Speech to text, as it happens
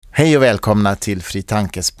Hej och välkomna till Fri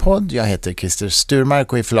Tankes podd. Jag heter Christer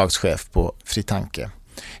Sturmark och är förlagschef på Fri Tanke.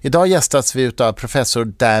 Idag gästas vi av professor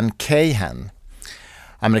Dan Kahan,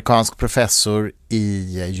 amerikansk professor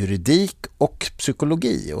i juridik och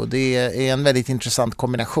psykologi. Och det är en väldigt intressant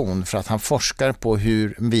kombination för att han forskar på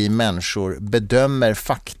hur vi människor bedömer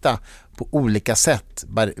fakta på olika sätt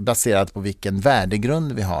baserat på vilken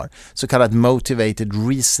värdegrund vi har. Så kallad motivated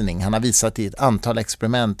reasoning. Han har visat i ett antal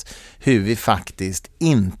experiment hur vi faktiskt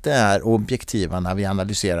inte är objektiva när vi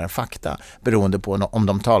analyserar fakta beroende på om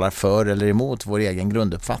de talar för eller emot vår egen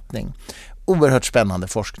grunduppfattning. Oerhört spännande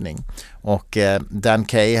forskning. Och Dan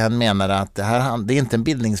Kahan menar att det är inte en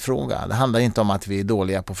bildningsfråga. Det handlar inte om att vi är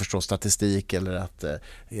dåliga på att förstå statistik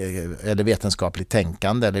eller vetenskapligt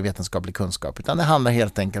tänkande eller vetenskaplig kunskap, utan det handlar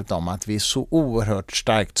helt enkelt om att vi är så oerhört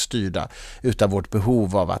starkt styrda utav vårt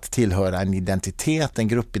behov av att tillhöra en identitet, en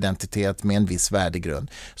gruppidentitet med en viss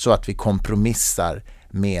värdegrund, så att vi kompromissar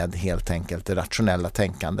med helt enkelt det rationella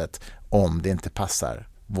tänkandet om det inte passar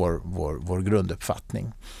vår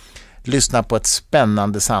grunduppfattning. Lyssna på ett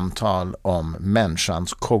spännande samtal om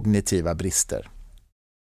människans kognitiva brister.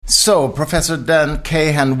 So, Professor Dan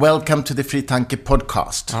Kahan, welcome to the Fri Tanke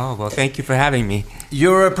podcast. Oh, well, thank you for having me.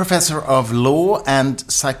 You're a professor of law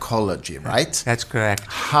and psychology, right? That's correct.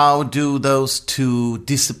 How do those two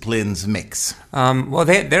disciplines mix? Well,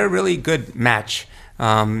 they're a really good match.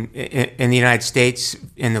 In the United States,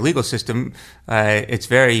 in the legal system, it's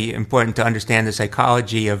very important to understand the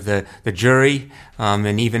psychology of the jury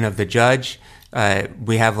and even of the judge.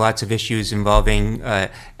 We have lots of issues involving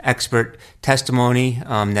expert testimony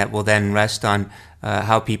that will then rest on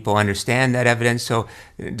how people understand that evidence. So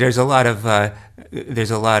there's a lot of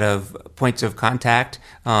points of contact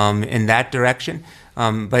in that direction,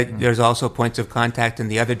 but there's also points of contact in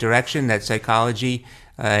the other direction, that psychology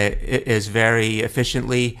is very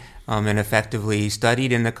efficiently and effectively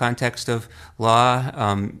studied in the context of law.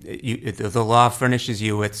 The law furnishes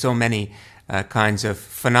you with so many kinds of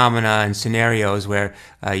phenomena and scenarios where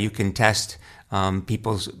you can test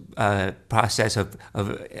people's process of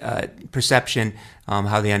perception,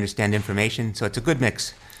 how they understand information. So it's a good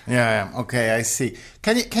mix. Yeah, okay, I see.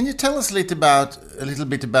 Can you tell us a little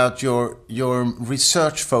bit about your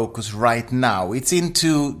research focus right now? It's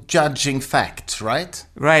into judging facts, right?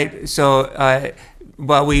 Right. So,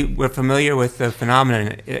 we're familiar with the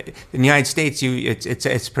phenomenon. In the United States,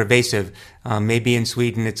 it's pervasive. Maybe in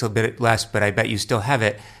Sweden it's a bit less, but I bet you still have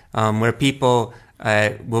it, where people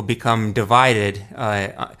will become divided,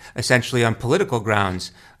 essentially on political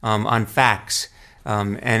grounds, on facts.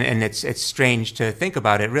 And it's strange to think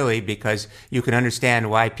about it, really, because you can understand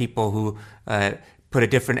why people who put a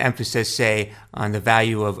different emphasis, say, on the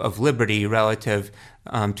value of liberty relative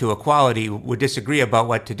to equality would disagree about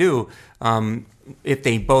what to do if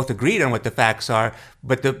they both agreed on what the facts are.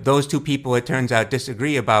 But those two people, it turns out,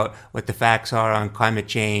 disagree about what the facts are on climate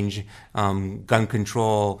change, gun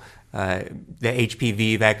control, the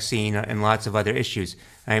HPV vaccine, and lots of other issues.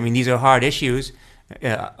 I mean, these are hard issues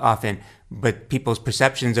often, but people's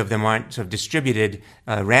perceptions of them aren't sort of distributed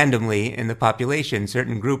randomly in the population.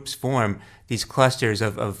 Certain groups form these clusters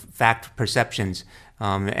of fact perceptions,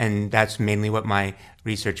 and that's mainly what my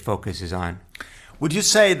research focuses on. Would you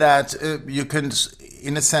say that you can,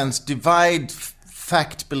 in a sense, divide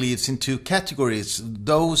fact beliefs into categories,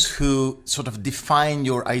 those who sort of define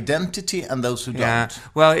your identity and those who don't?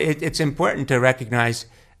 Well, it's important to recognize,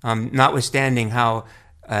 notwithstanding how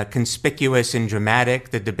conspicuous and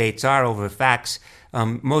dramatic the debates are over facts,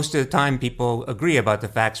 most of the time people agree about the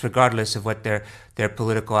facts regardless of what their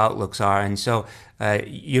political outlooks are, and so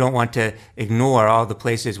you don't want to ignore all the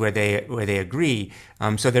places where they agree.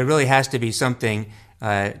 So there really has to be something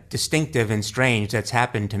distinctive and strange that's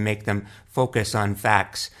happened to make them focus on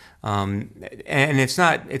facts, and it's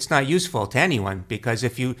not useful to anyone, because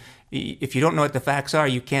if you don't know what the facts are,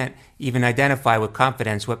 you can't even identify with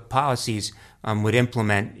confidence what policies would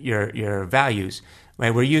implement your values.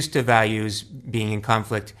 Right? We're used to values being in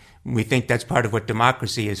conflict. We think that's part of what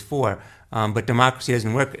democracy is for. But democracy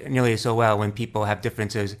doesn't work nearly so well when people have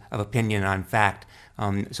differences of opinion on fact.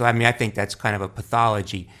 So I think that's kind of a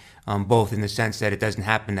pathology, both in the sense that it doesn't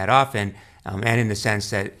happen that often, and in the sense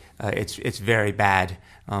that it's very bad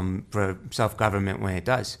for self-government when it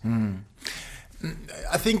does.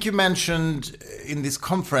 I think you mentioned in this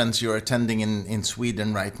conference you're attending in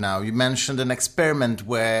Sweden right now, you mentioned an experiment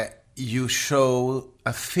where you show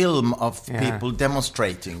a film of people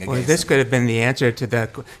demonstrating against. Well, this could have been the answer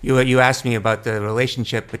to you asked me about the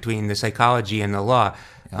relationship between the psychology and the law.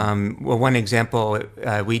 Well, one example,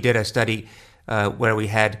 we did a study where we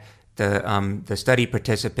had the study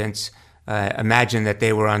participants imagine that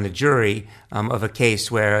they were on the jury of a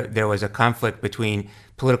case where there was a conflict between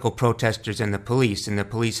political protesters and the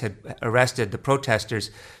police had arrested the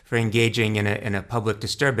protesters for engaging in a public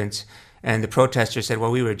disturbance. And the protesters said,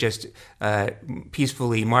 well, we were just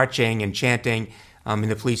peacefully marching and chanting. And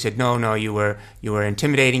the police said, no, you were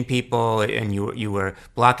intimidating people, and you were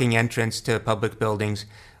blocking entrance to public buildings.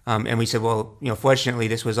 And we said, well, fortunately,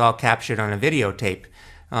 this was all captured on a videotape.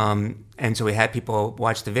 And so we had people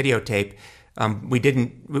watch the videotape. We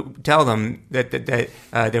didn't tell them that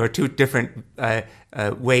there were two different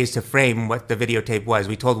ways to frame what the videotape was.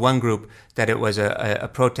 We told one group that it was a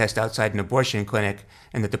protest outside an abortion clinic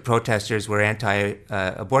and that the protesters were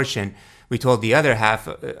anti-abortion. We told the other half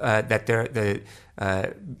that the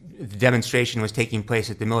demonstration was taking place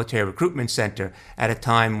at the military recruitment center at a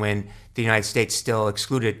time when the United States still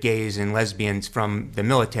excluded gays and lesbians from the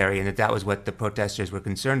military, and that was what the protesters were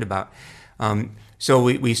concerned about. So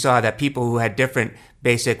we saw that people who had different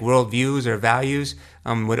basic worldviews or values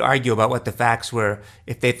would argue about what the facts were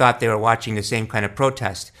if they thought they were watching the same kind of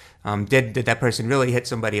protest. Did that person really hit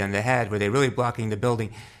somebody on the head? Were they really blocking the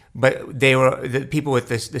building? But the people with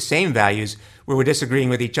the same values were disagreeing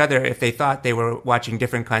with each other if they thought they were watching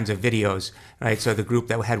different kinds of videos, right? So the group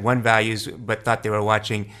that had one values but thought they were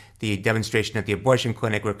watching the demonstration at the abortion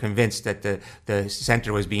clinic were convinced that the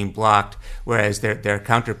center was being blocked, whereas their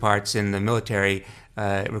counterparts in the military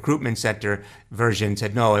recruitment center version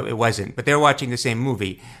said, no, it wasn't. But they're watching the same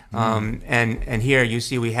movie. And here you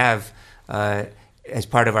see we have, as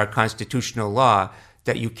part of our constitutional law,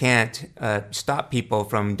 that you can't stop people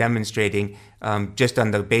from demonstrating just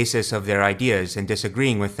on the basis of their ideas and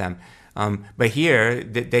disagreeing with them. But here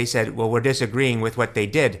they said, well, we're disagreeing with what they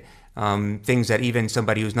did. Things that even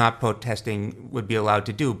somebody who's not protesting would be allowed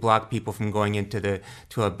to do, block people from going to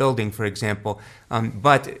a building, for example.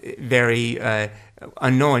 But very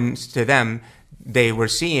unknown to them, they were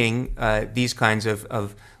seeing these kinds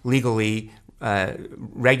of legally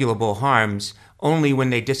regulable harms only when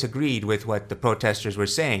they disagreed with what the protesters were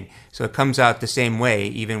saying. So it comes out the same way,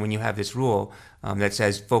 even when you have this rule that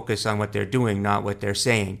says focus on what they're doing, not what they're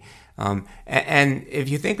saying. And if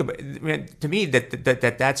you think about it, to me,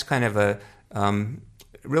 that's kind of a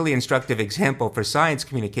really instructive example for science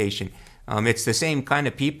communication. It's the same kind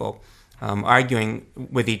of people arguing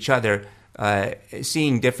with each other,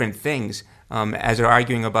 seeing different things, as they're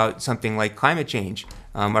arguing about something like climate change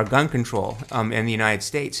or gun control in the United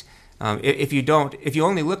States. If you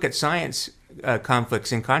only look at science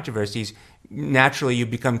conflicts and controversies, naturally you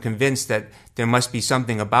become convinced that there must be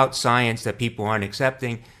something about science that people aren't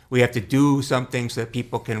accepting. We have to do something so that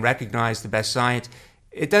people can recognize the best science.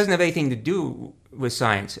 It doesn't have anything to do with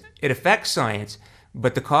science. It affects science,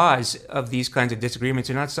 but the cause of these kinds of disagreements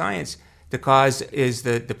are not science. The cause is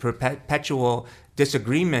the perpetual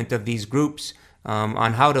disagreement of these groups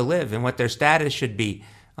on how to live and what their status should be.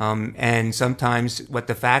 And sometimes what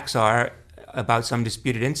the facts are about some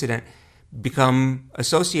disputed incident become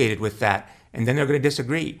associated with that, and then they're going to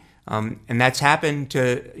disagree. And that's happened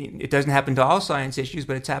it doesn't happen to all science issues,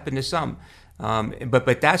 but it's happened to some.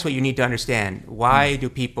 But that's what you need to understand. Why do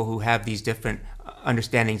people who have these different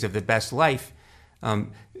understandings of the best life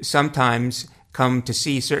sometimes come to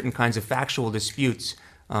see certain kinds of factual disputes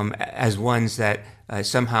as ones that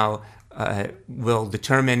somehow will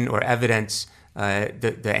determine or evidence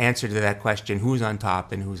the answer to that question, who's on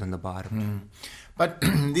top and who's on the bottom. But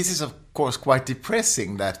this is, of course, quite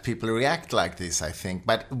depressing that people react like this, I think.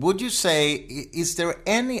 But would you say, is there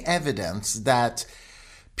any evidence that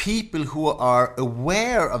people who are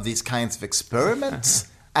aware of these kinds of experiments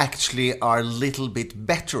actually are a little bit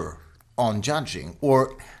better on judging?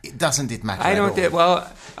 Or doesn't it matter at all?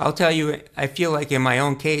 Well, I'll tell you, I feel like in my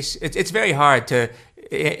own case, it's very hard to...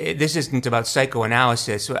 this isn't about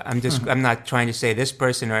psychoanalysis. I'm not trying to say this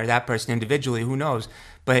person or that person individually, who knows.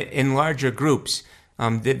 But in larger groups,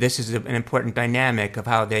 this is an important dynamic of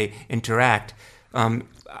how they interact.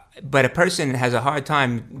 But a person has a hard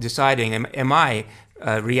time deciding, am I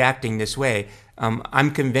reacting this way?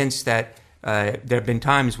 I'm convinced that there have been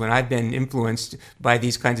times when I've been influenced by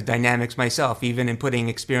these kinds of dynamics myself, even in putting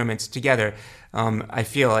experiments together. I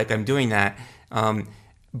feel like I'm doing that.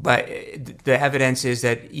 But the evidence is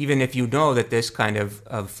that even if you know that this kind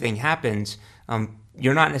of thing happens,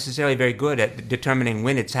 you're not necessarily very good at determining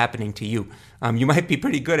when it's happening to you. You might be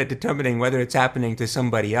pretty good at determining whether it's happening to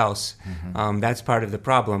somebody else. That's part of the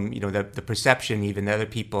problem. The perception even that other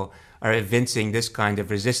people are evincing this kind of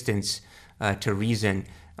resistance to reason.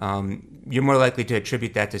 You're more likely to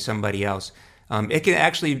attribute that to somebody else. It can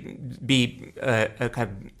actually be a kind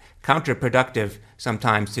of counterproductive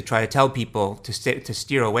sometimes to try to tell people to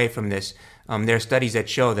steer away from this. There are studies that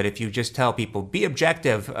show that if you just tell people, be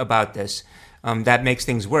objective about this, that makes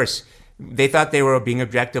things worse. They thought they were being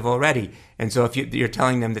objective already. And so if you're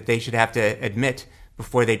telling them that they should have to admit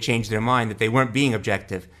before they change their mind that they weren't being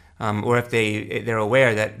objective, or if they're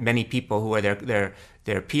aware that many people who are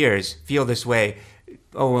their peers feel this way,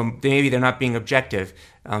 maybe they're not being objective.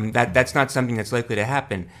 That's not something that's likely to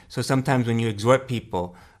happen. So sometimes when you exhort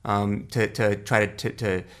people to try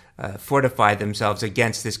to fortify themselves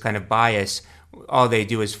against this kind of bias, all they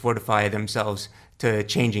do is fortify themselves to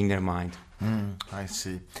changing their mind. I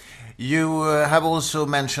see. You have also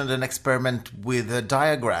mentioned an experiment with a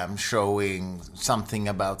diagram showing something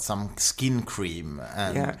about some skin cream.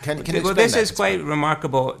 And yeah. Can you explain well, this that is quite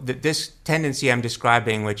remarkable. This tendency I'm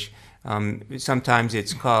describing, which sometimes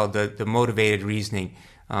it's called the motivated reasoning.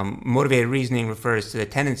 Motivated reasoning refers to the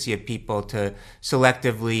tendency of people to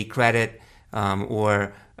selectively credit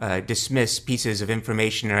or dismiss pieces of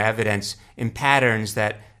information or evidence in patterns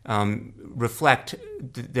that reflect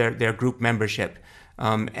their group membership.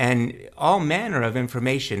 And all manner of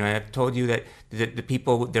information. I've told you that the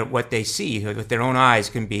people, what they see with their own eyes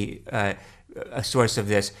can be a source of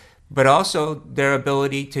this, but also their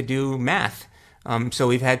ability to do math. So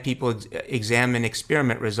we've had people examine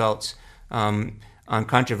experiment results on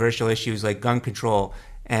controversial issues like gun control,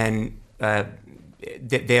 and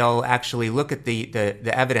they'll actually look at the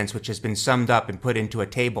evidence which has been summed up and put into a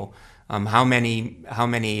table. How many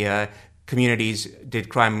communities did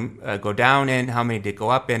crime go down in? How many did go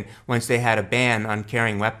up in? Once they had a ban on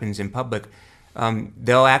carrying weapons in public,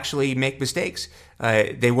 they'll actually make mistakes.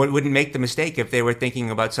 They wouldn't make the mistake if they were thinking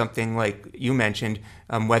about something like you mentioned,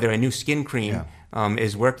 whether a new skin cream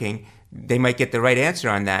is working. They might get the right answer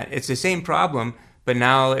on that. It's the same problem, but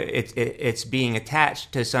now it's being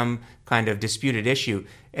attached to some kind of disputed issue,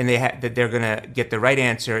 and that they're going to get the right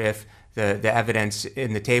answer if the evidence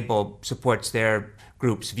in the table supports their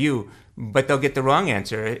group's view, but they'll get the wrong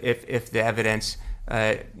answer if the evidence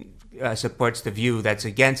supports the view that's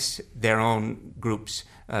against their own group's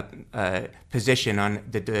position on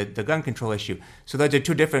the gun control issue. So those are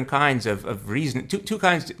two different kinds of reason,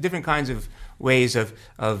 different kinds of ways of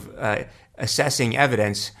assessing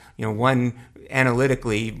evidence. One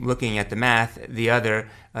analytically looking at the math, the other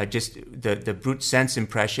just the brute sense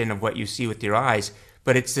impression of what you see with your eyes.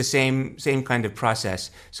 But it's the same kind of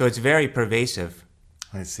process. So it's very pervasive.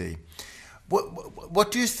 I see.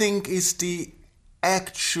 What do you think is the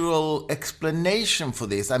actual explanation for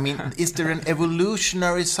this? I mean, is there an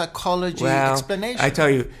evolutionary psychology explanation? I tell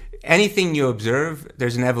you, anything you observe,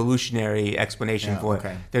 there's an evolutionary explanation for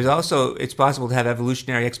it. There's also, it's possible to have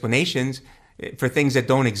evolutionary explanations for things that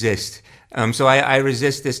don't exist. So I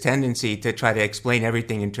resist this tendency to try to explain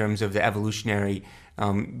everything in terms of the evolutionary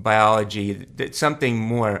biology. That something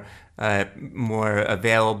more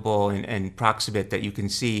available and proximate that you can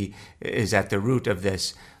see is at the root of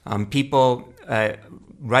this. People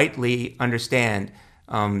rightly understand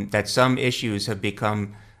that some issues have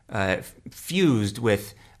become fused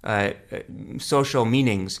with social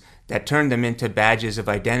meanings that turn them into badges of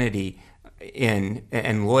identity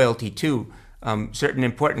and loyalty to certain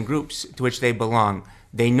important groups to which they belong.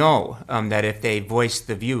 They know that if they voice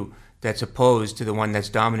the view that's opposed to the one that's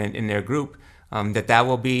dominant in their group, that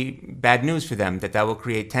will be bad news for them, that will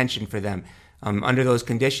create tension for them. Under those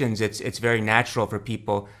conditions, it's very natural for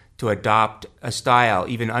people to adopt a style,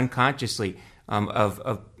 even unconsciously,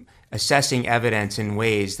 of assessing evidence in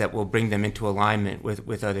ways that will bring them into alignment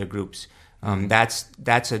with other groups. That's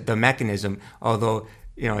the mechanism, although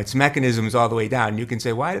it's mechanisms all the way down. You can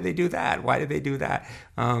say, why do they do that? Why do they do that?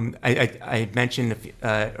 I mentioned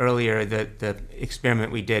earlier the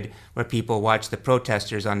experiment we did where people watched the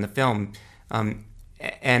protesters on the film.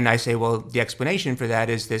 And I say, well, the explanation for that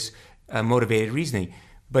is this motivated reasoning.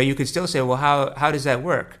 But you could still say, well, how does that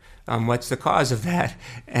work? What's the cause of that?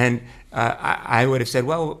 And I would have said,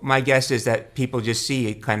 well, my guess is that people just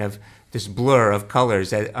see kind of this blur of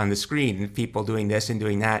colors on the screen, people doing this and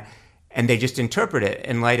doing that, and they just interpret it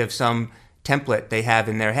in light of some template they have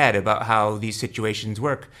in their head about how these situations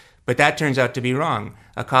work. But that turns out to be wrong.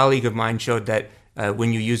 A colleague of mine showed that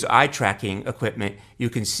when you use eye tracking equipment, you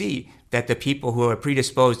can see that the people who are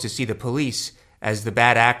predisposed to see the police as the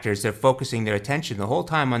bad actors, they're focusing their attention the whole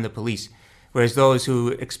time on the police, whereas those who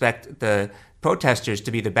expect the protesters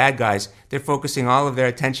to be the bad guys, they're focusing all of their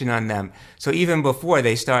attention on them. So even before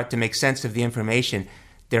they start to make sense of the information,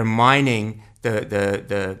 they're mining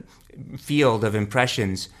the field of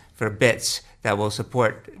impressions for bits that will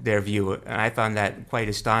support their view. And I found that quite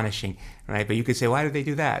astonishing, right? But you could say, why do they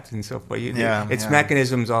do that? And so forth. It's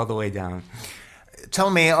mechanisms all the way down. tell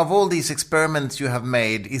me, of all these experiments you have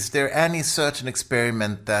made, is there any certain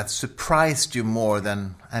experiment that surprised you more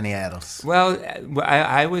than any else? Well,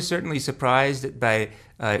 I was certainly surprised by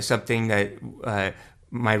something that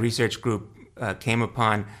my research group came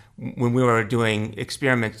upon when we were doing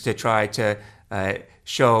experiments to try to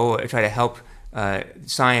try to help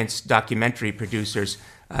science documentary producers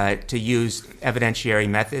to use evidentiary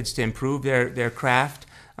methods to improve their craft.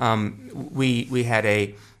 We had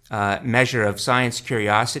a measure of science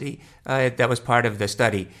curiosity that was part of the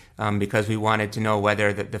study because we wanted to know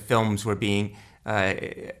whether the films were being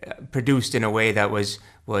produced in a way that was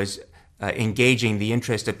engaging the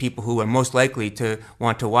interest of people who are most likely to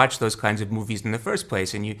want to watch those kinds of movies in the first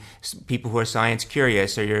place, and people who are science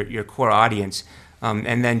curious are your core audience.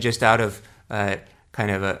 And then just out of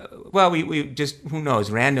we just, who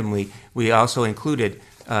knows, randomly, we also included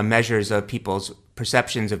measures of people's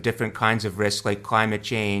perceptions of different kinds of risks like climate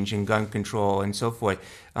change and gun control and so forth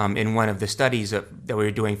in one of the studies that we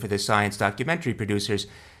were doing for the science documentary producers.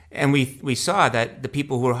 And we saw that the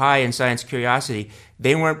people who were high in science curiosity,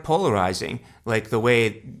 they weren't polarizing like the way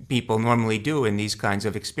people normally do in these kinds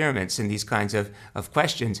of experiments and these kinds of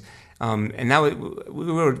questions. And now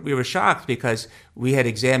we were shocked because we had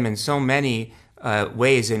examined so many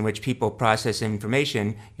ways in which people process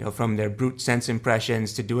information, from their brute sense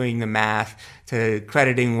impressions to doing the math to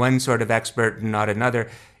crediting one sort of expert and not another.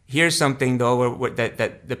 Here's something, though,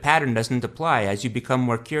 that the pattern doesn't apply. As you become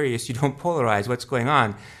more curious, you don't polarize what's going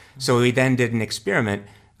on. So we then did an experiment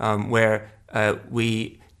where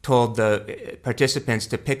we told the participants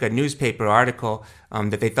to pick a newspaper article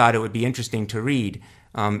that they thought it would be interesting to read.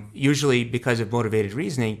 Usually, because of motivated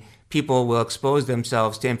reasoning, people will expose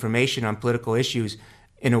themselves to information on political issues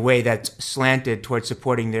in a way that's slanted towards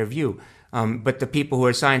supporting their view. But the people who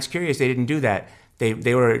are science curious, they didn't do that.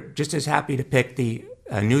 They were just as happy to pick the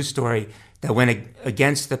news story that went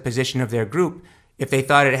against the position of their group if they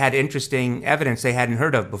thought it had interesting evidence they hadn't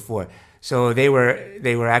heard of before. So they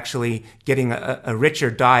were actually getting a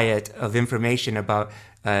richer diet of information about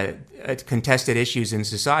contested issues in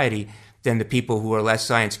society than the people who are less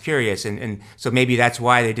science curious. And so maybe that's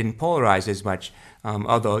why they didn't polarize as much,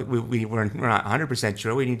 although we're not 100%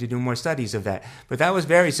 sure. We need to do more studies of that. But that was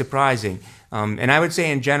very surprising. And I would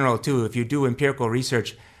say in general, too, if you do empirical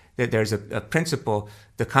research, that there's a principle,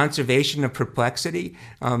 the conservation of perplexity,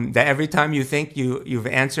 that every time you think you've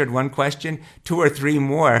answered one question, 2 or 3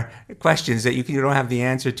 more questions that you don't have the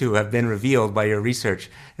answer to have been revealed by your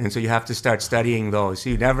research. And so you have to start studying those. So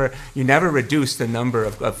you never reduce the number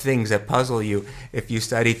of things that puzzle you if you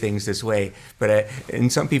study things this way. But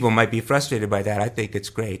and some people might be frustrated by that. I think it's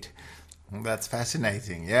great. That's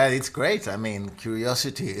fascinating. Yeah, it's great. I mean,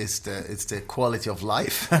 curiosity it's the quality of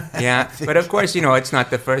life. Yeah, but of course, it's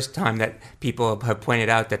not the first time that people have pointed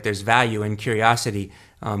out that there's value in curiosity.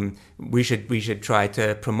 We should try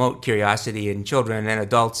to promote curiosity in children and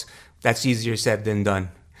adults. That's easier said than done.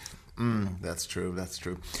 That's true.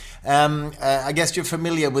 I guess you're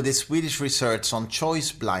familiar with the Swedish research on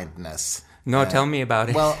choice blindness. No, tell me about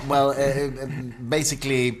it. Well,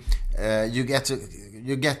 basically, you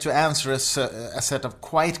get to answer a set of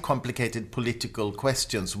quite complicated political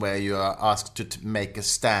questions where you are asked to make a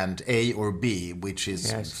stand, A or B, which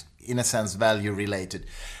is, yes, in a sense, value related.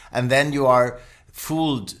 And then you are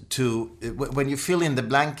fooled when you fill in the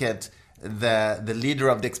blanket, the leader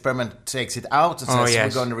of the experiment takes it out and says,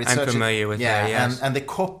 yes, we're going to research it. I'm familiar with that, yes. And the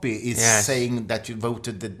copy is, yes, saying that you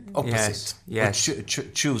voted the opposite. Yes.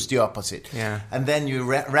 Choose the opposite. Yeah. And then you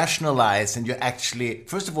rationalize, and you actually,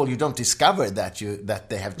 first of all, you don't discover that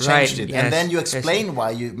they have changed, right, it. Yes. And then you explain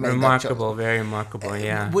why you made remarkable, that choice. Very remarkable,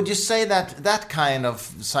 yeah. Would you say that kind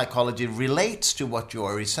of psychology relates to what you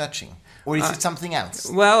are researching? Or is it something else?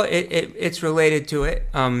 Well, it's related to it.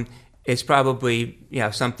 It's probably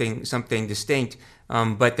something distinct,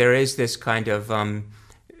 but there is this kind of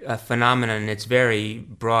phenomenon. It's very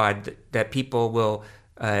broad that people will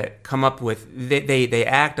come up with. They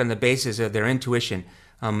act on the basis of their intuition.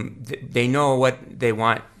 They know what they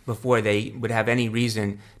want before they would have any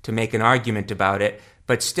reason to make an argument about it.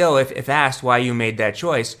 But still, if asked why you made that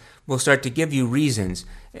choice, we'll start to give you reasons.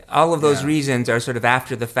 All of those reasons are sort of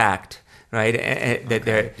after the fact. Right,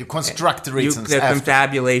 that you construct the reasons. They're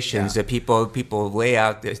confabulations that people lay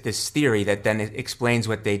out this theory that then explains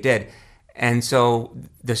what they did, and so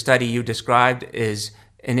the study you described is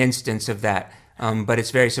an instance of that. But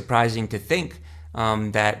it's very surprising to think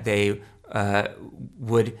that they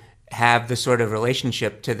would have the sort of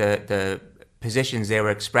relationship to the positions they were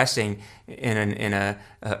expressing in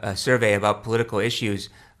a survey about political issues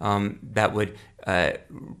that would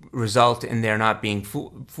result in their not being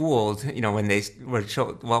fooled, when they were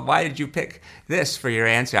told, well, why did you pick this for your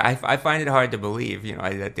answer? I find it hard to believe,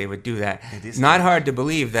 that they would do that. It is not hard to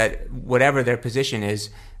believe that whatever their position is,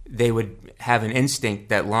 they would have an instinct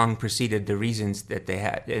that long preceded the reasons that they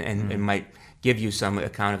had, and might give you some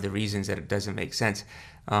account of the reasons that it doesn't make sense.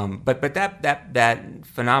 But that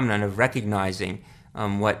phenomenon of recognizing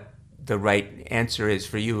what the right answer is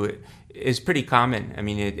for you is pretty common. I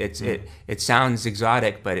mean, it sounds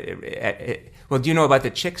exotic, but well, do you know about the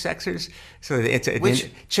chick sexers? So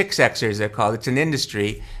chick sexers, they're called. It's an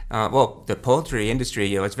industry. The poultry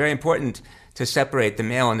industry. It's very important to separate the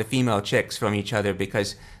male and the female chicks from each other,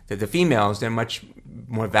 because the females, they're much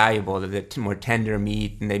more valuable. They're more tender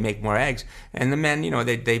meat, and they make more eggs. And the men,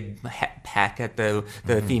 they hack at the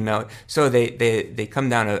female. So they come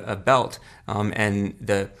down a belt, and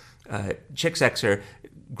the chick sexer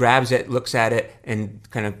grabs it, looks at it, and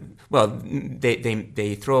kind of,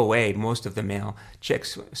 they throw away most of the male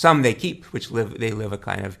chicks. Some they keep, which they live a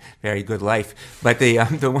kind of very good life. But the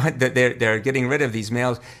one that they're getting rid of these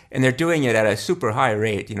males, and they're doing it at a super high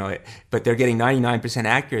rate, but they're getting 99%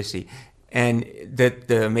 accuracy. And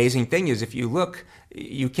the amazing thing is, if you look,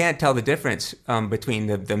 you can't tell the difference between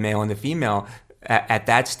the male and the female at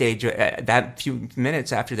that stage, at that few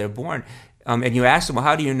minutes after they're born. And you ask them, well,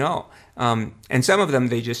 how do you know? And some of them,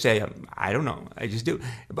 they just say, I don't know, I just do.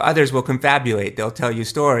 But others will confabulate. They'll tell you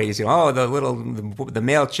stories. The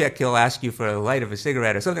male chick, he'll ask you for a light of a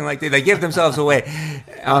cigarette or something like that. They give themselves away.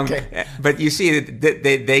 Okay. But you see,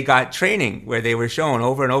 they got training where they were shown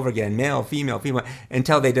over and over again, male, female,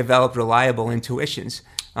 until they developed reliable intuitions.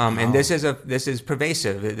 And this is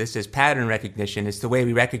pervasive. This is pattern recognition. It's the way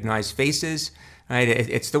we recognize faces. Right?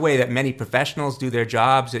 It's the way that many professionals do their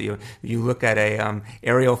jobs. You look at a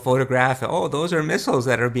aerial photograph. Oh, those are missiles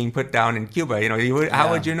that are being put down in Cuba. How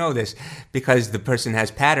would you know this? Because the person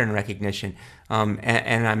has pattern recognition,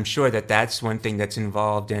 and I'm sure that's one thing that's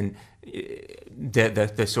involved in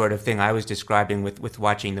the sort of thing I was describing with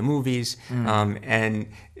watching the movies. And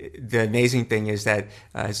the amazing thing is that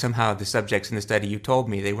somehow the subjects in the study, you told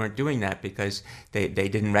me, they weren't doing that because they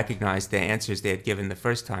didn't recognize the answers they had given the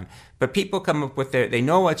first time. But people come up with they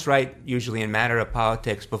know what's right, usually in matter of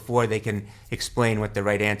politics, before they can explain what the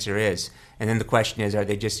right answer is. And then the question is, are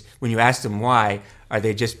they just, when you ask them why, are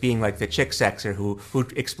they just being like the chick sexer who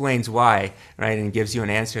explains why, right, and gives you an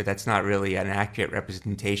answer that's not really an accurate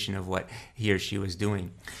representation of what he or she was doing?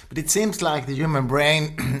 But it seems like the human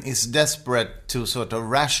brain is desperate to sort of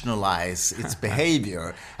rationalize its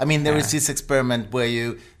behavior. I mean, there is this experiment where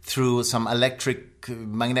you, through some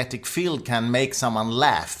magnetic field, can make someone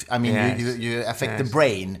laugh. I mean, you affect the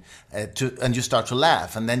brain and you start to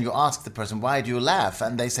laugh, and then you ask the person, why do you laugh?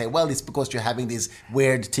 And they say, well, it's because you're having this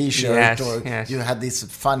weird t-shirt, you had this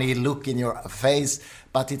funny look in your face.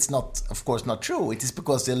 But it's not, of course, not true. It is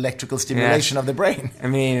because the electrical stimulation of the brain. I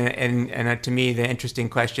mean, and to me, the interesting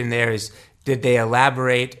question there is, did they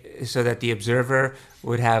elaborate so that the observer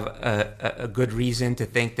would have a good reason to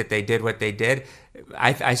think that they did what they did?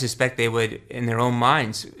 I suspect they would, in their own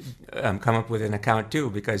minds, come up with an account too,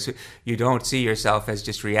 because you don't see yourself as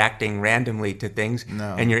just reacting randomly to things.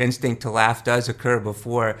 No. And your instinct to laugh does occur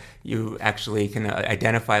before you actually can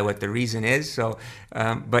identify what the reason is. So,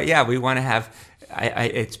 but yeah, we want to have...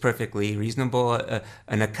 it's perfectly reasonable,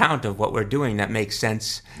 an account of what we're doing that makes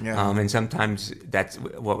sense. And sometimes that's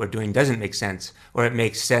what we're doing doesn't make sense, or it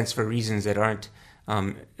makes sense for reasons that aren't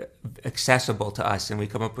accessible to us, and we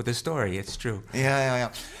come up with a story. It's true.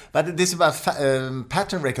 Yeah. But this about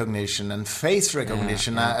pattern recognition and face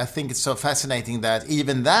recognition. I think it's so fascinating that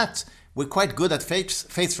even that, we're quite good at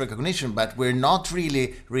face recognition, but we're not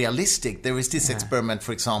really realistic. There is this experiment,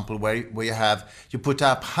 for example, where you put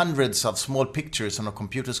up hundreds of small pictures on a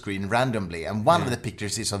computer screen randomly, and one of the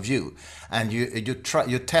pictures is of you, and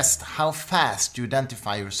you test how fast you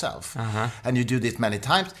identify yourself, and you do this many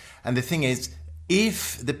times. And the thing is,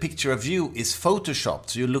 if the picture of you is photoshopped,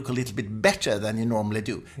 so you look a little bit better than you normally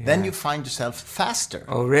do, then you find yourself faster.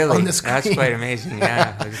 Oh, really? On the screen. That's quite amazing.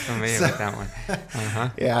 Yeah, I was familiar with that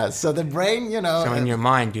one. Yeah, so the brain, So in your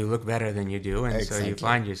mind, you look better than you do, and exactly. so you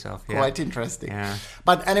find yourself. Yeah. Quite interesting. Yeah.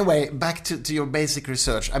 But anyway, back to your basic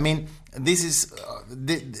research. I mean, this is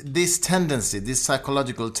this tendency, this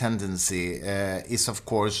psychological tendency, is of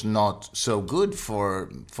course not so good for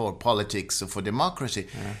politics or for democracy.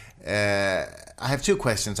 I have two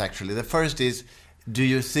questions actually. The first is, do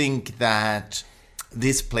you think that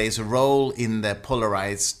this plays a role in the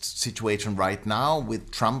polarized situation right now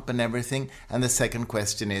with Trump and everything? And the second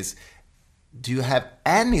question is, do you have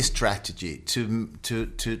any strategy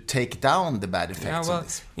to take down the bad effects of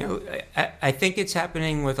this? I think it's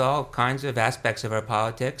happening with all kinds of aspects of our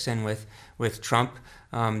politics, and with Trump,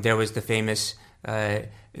 there was the famous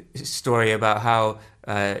story about how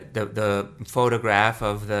the photograph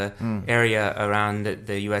of the area around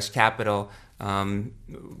the U.S. Capitol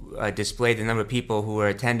displayed the number of people who were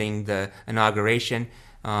attending the inauguration,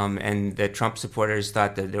 and the Trump supporters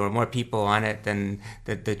thought that there were more people on it than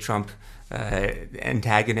the Trump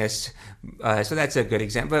antagonists. So that's a good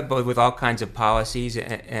example. But with all kinds of policies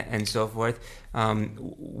and so forth,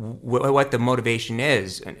 what the motivation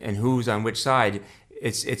is and who's on which side,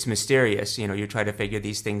 it's mysterious. You try to figure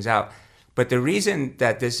these things out. But the reason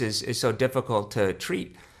that this is so difficult to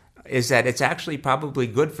treat is that it's actually probably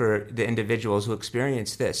good for the individuals who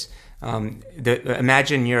experience this.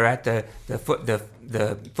 Imagine you're at the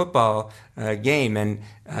football game, and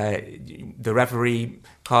the referee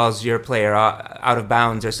calls your player out of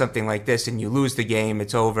bounds or something like this, and you lose the game.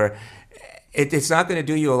 It's over. It's not going to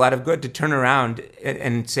do you a lot of good to turn around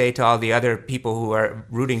and say to all the other people who are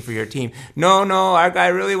rooting for your team, no, our guy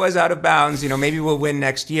really was out of bounds. Maybe we'll win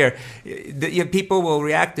next year. People will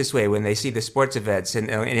react this way when they see the sports events, and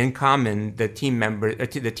in common, the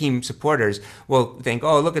team supporters will think,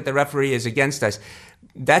 oh, look at the referee is against us.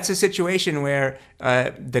 That's a situation where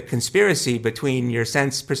the conspiracy between your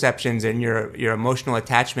sense perceptions and your emotional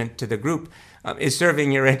attachment to the group is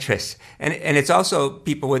serving your interests. And it's also,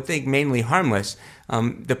 people would think, mainly harmless.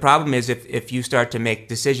 The problem is if you start to make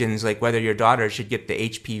decisions like whether your daughter should get the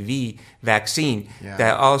HPV vaccine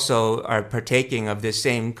that also are partaking of this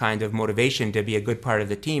same kind of motivation to be a good part of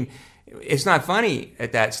the team, it's not funny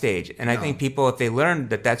at that stage. And I think people, if they learned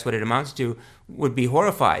that that's what it amounts to, would be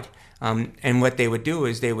horrified. And what they would do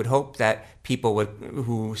is they would hope that people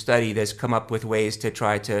who study this come up with ways to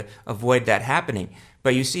try to avoid that happening.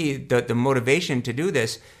 But you see, the motivation to do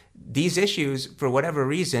this, these issues, for whatever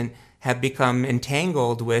reason, have become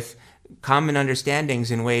entangled with common understandings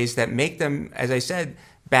in ways that make them, as I said,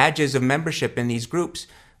 badges of membership in these groups.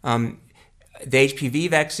 The HPV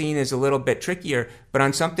vaccine is a little bit trickier, but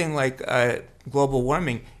on something like global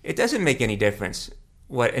warming, it doesn't make any difference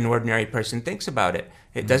what an ordinary person thinks about it.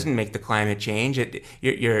 It doesn't make the climate change.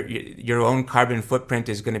 Your own carbon footprint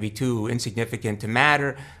is going to be too insignificant to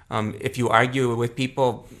matter. If you argue with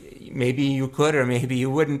people, maybe you could or maybe you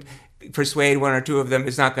wouldn't persuade one or two of them.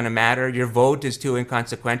 It's not going to matter. Your vote is too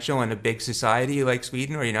inconsequential in a big society like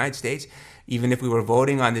Sweden or United States, even if we were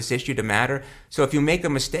voting on this issue to matter. So if you make a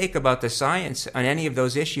mistake about the science on any of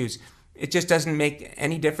those issues, it just doesn't make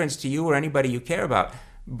any difference to you or anybody you care about.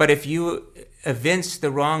 But if you evince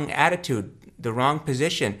the wrong attitude, the wrong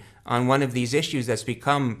position on one of these issues that's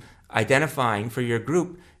become identifying for your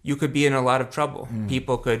group, you could be in a lot of trouble.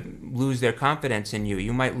 People could lose their confidence in you.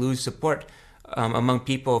 You might lose support among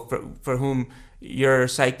people for whom your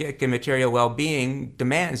psychic and material well-being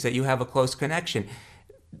demands that you have a close connection.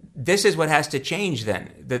 This is what has to change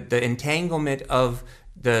then, the entanglement of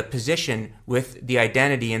the position with the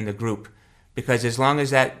identity in the group. Because as long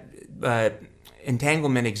as that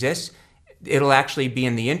entanglement exists, it'll actually be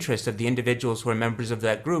in the interest of the individuals who are members of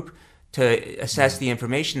that group to assess the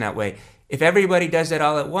information that way. If everybody does that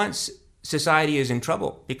all at once, society is in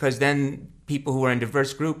trouble, because then people who are in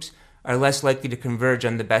diverse groups are less likely to converge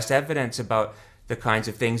on the best evidence about the kinds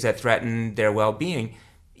of things that threaten their well-being.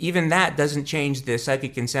 Even that doesn't change the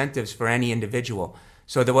psychic incentives for any individual.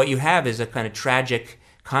 So that what you have is a kind of tragic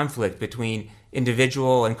conflict between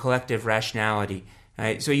individual and collective rationality.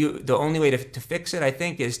 Right? So the only way to fix it, I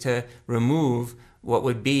think, is to remove what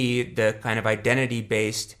would be the kind of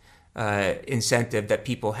identity-based incentive that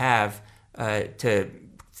people have to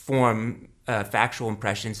form factual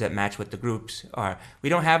impressions that match what the groups are. We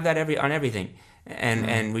don't have that on everything,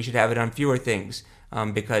 and we should have it on fewer things,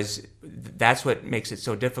 because that's what makes it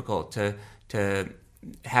so difficult to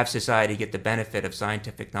have society get the benefit of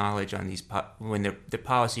scientific knowledge on these when they're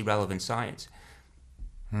policy-relevant science.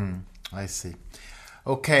 I see.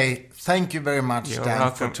 Okay, thank you very much,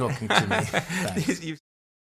 Dan, for talking to me. Thanks.